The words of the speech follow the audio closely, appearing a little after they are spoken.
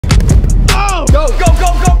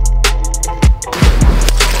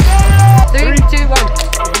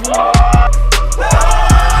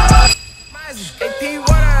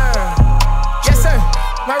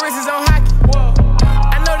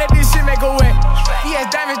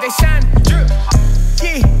they shine.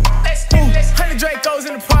 Yeah, 100 Dracos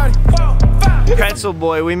in the party. Pretzel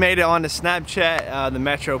boy, we made it on to Snapchat, the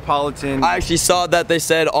Metropolitan. I actually saw that they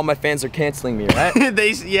said all my fans are canceling me, right?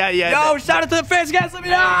 Yeah. Yo, shout out to the fans canceling me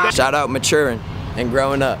now! Shout out maturing and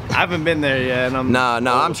growing up. I haven't been there yet, and I'm... Nah,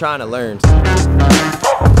 I'm trying to learn.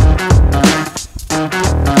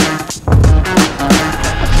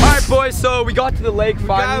 Alright boys, so we got to the lake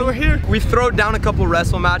finally. We're here. We thrown down a couple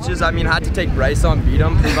wrestle matches. I mean, I had to take Bryce on, beat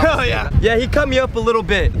him. Oh yeah. Yeah, he cut me up a little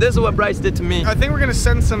bit. This is what Bryce did to me. I think we're gonna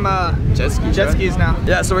send some jet skis now.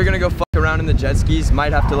 Yeah, so we're gonna go fuck around in the jet skis.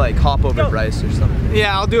 Might have to like hop over Bryce or something.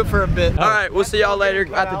 Yeah, I'll do it for a bit. Alright, we'll see y'all later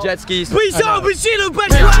at the jet skis. Please don't, Pacino,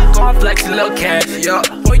 Gon' flex a little cash, yeah.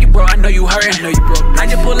 Boy, you bro, I know you hurtin', I know you broke. I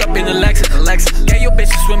just pull up in the Lexus. Yeah, your bitch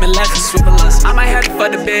is swimming lessons. I might have to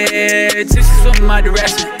fuck the bitch, since she swim my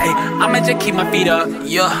direction. Hey, I'ma just keep my feet up,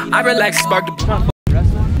 yeah. I relax, spark the...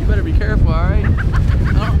 You better be careful, alright?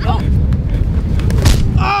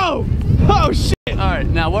 Oh shit! Alright,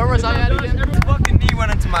 now where was I at again? Fucking knee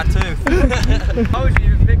went into my tooth. How would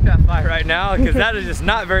you even pick that fight right now? Because that is just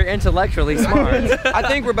not very intellectually smart. I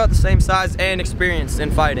think we're about the same size and experienced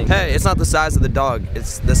in fighting. Hey, it's not the size of the dog,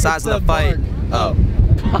 it's the size of the fight. Oh.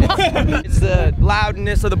 It's the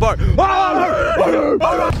loudness of the bar.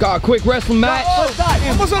 Got a quick wrestling match.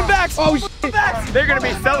 Almost on backs! Oh shit! They're gonna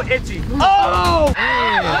be so itchy. Oh!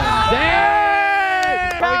 Damn!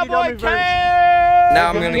 Cowboy Now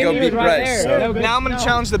I'm gonna go beat Bryce. So now I'm gonna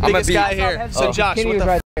challenge the biggest guy here. So Josh, what the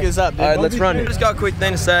f is up, dude? Alright, let's run it. I just got a quick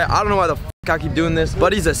thing to say. I don't know why the f I keep doing this,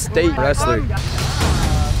 but he's a state wrestler.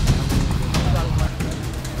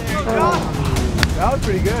 That was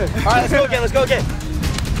pretty good. Alright, let's go again.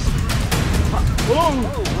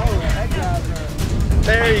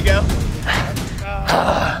 There you go.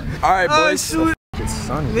 Alright, boys. It's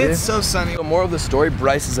sunny. It's so sunny. The moral of the story,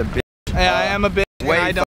 Bryce is a bitch. Yeah, I am a bitch.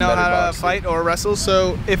 I don't know how to fight or wrestle.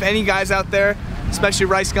 So if any guys out there, especially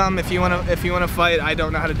Rice Gum, if you wanna fight, I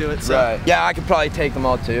don't know how to do it. So. Right. Yeah, I could probably take them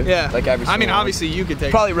all too. Yeah. Like every. I mean, obviously you could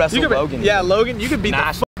take. Probably wrestle Logan. Yeah, Logan. You could beat the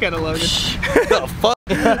fuck out of Logan. The fuck.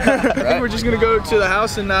 I think we're just gonna go to the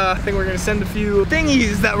house and I think we're gonna send a few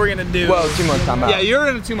thingies that we're gonna do. Well, 2 month timeout. Yeah, you're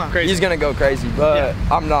in a 2 month. Crazy. He's gonna go crazy, but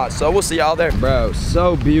I'm not. So we'll see y'all there. Bro,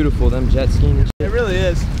 so beautiful them jet skiing and shit. It really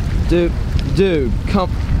is. Dude, come.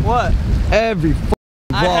 What? Every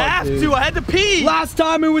I have to. I had to pee. Last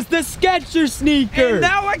time it was the Sketcher sneaker. And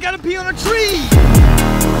now I gotta pee on a tree.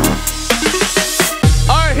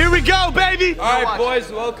 All right, here we go, baby. All right,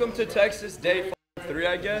 boys, welcome to Texas day 3,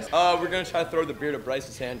 I guess. We're gonna try to throw the beer to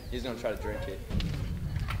Bryce's hand. He's gonna try to drink it.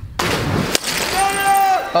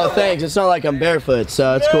 Oh, thanks. It's not like I'm barefoot,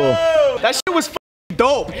 so it's cool. That shit was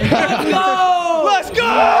dope. Let's go! Let's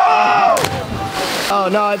go! Oh,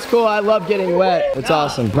 no, it's cool. I love getting wet. It's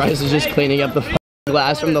awesome. Bryce is just cleaning up the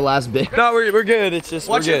glass from the last bit. No, we're good. It's just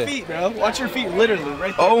Watch your feet, bro. Watch your feet, literally,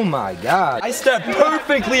 right there. Oh my God. I stepped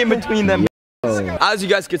perfectly in between them. As you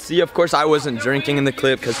guys could see, of course, I wasn't drinking in the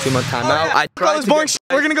clip because 2 month timeout. I tried to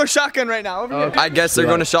We're gonna go shotgun right now. Over here. I guess they're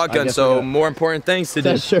going to shotgun, so more important things to do.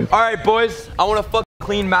 That's true. All right, boys. I want a fucking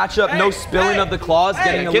clean matchup. No spilling of the claws.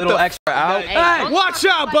 Getting a little extra out. Hey, watch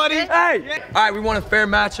out, buddy. Hey. All right, we want a fair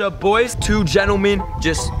matchup, boys. 2 gentlemen,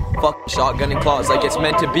 just fucking shotgunning claws like it's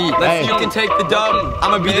meant to be. You can take the dub.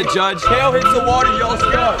 I'm gonna be the judge. Tail hits the water, y'all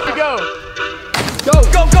go. Go,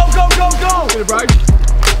 go, go, go, go, go. Get it, Bryce.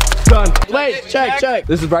 Done. Wait, check.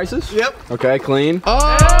 This is Bryce's? Yep. Okay, clean. Bryce,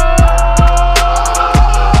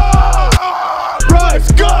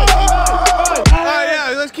 go!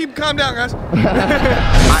 Yeah, let's keep calm down, guys.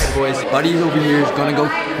 Alright, boys. Buddy over here is gonna go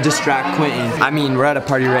distract Quinton. I mean, we're at a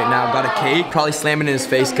party right now. Got a cake. Probably slamming in his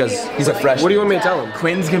face because he's a freshman. What do you want me to tell him?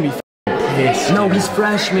 Quinton's gonna be pissed. No, he's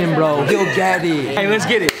freshman, bro. He'll get it. Hey, let's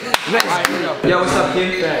get it. Right, yo, what's up,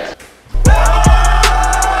 kid? Thanks.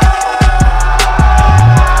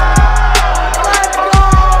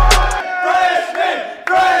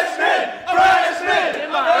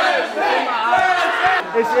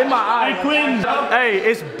 It's in my eye. Hey, Quinton. Hey,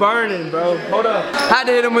 it's burning, bro. Hold up. Had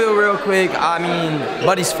to hit him with it real quick. I mean,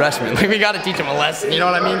 buddy's freshman. We gotta teach him a lesson. You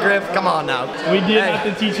know what I mean, Griff? Come on now. We did have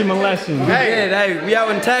to teach him a lesson. Hey, we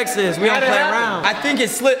out in Texas. We don't play around. I think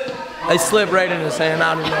it slipped. They slipped right in his hand.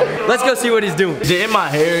 I don't know. Let's go see what he's doing. Is it in my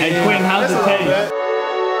hair? Hey, Quinton, how's it taste?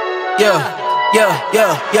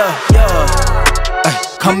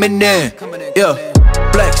 Coming in,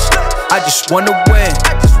 flex. I just wanna win,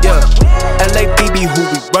 LA BB, who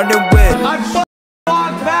we running with? I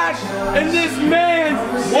walk back, and this man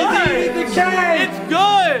is eating the cake. It's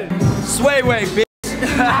good. Sway way, bitch.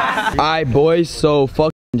 Alright, boys. So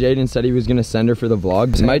fuck. Jaden said he was gonna send her for the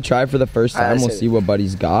vlog. Might try for the first time. We'll see what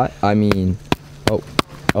Buddy's got. I mean,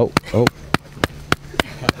 Oh.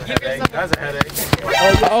 That's a headache.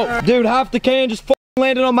 Oh, dude, half the can just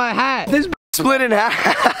landed on my hat. This split in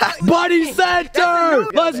half. Buddy center!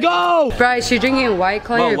 Let's go! Bryce, you're drinking White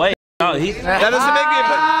Claw. Oh, wait. Oh, That doesn't make me a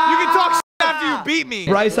You can talk after you beat me.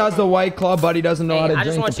 Bryce has the White Claw, Buddy doesn't know how to drink. I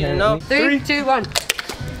just want you to know. 3, 2, 1.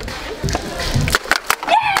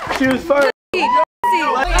 She was first. We got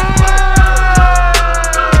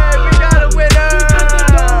a winner!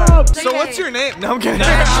 So what's your name? No, I'm kidding.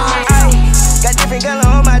 Got different color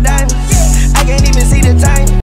on my diamond. I can't even see the time.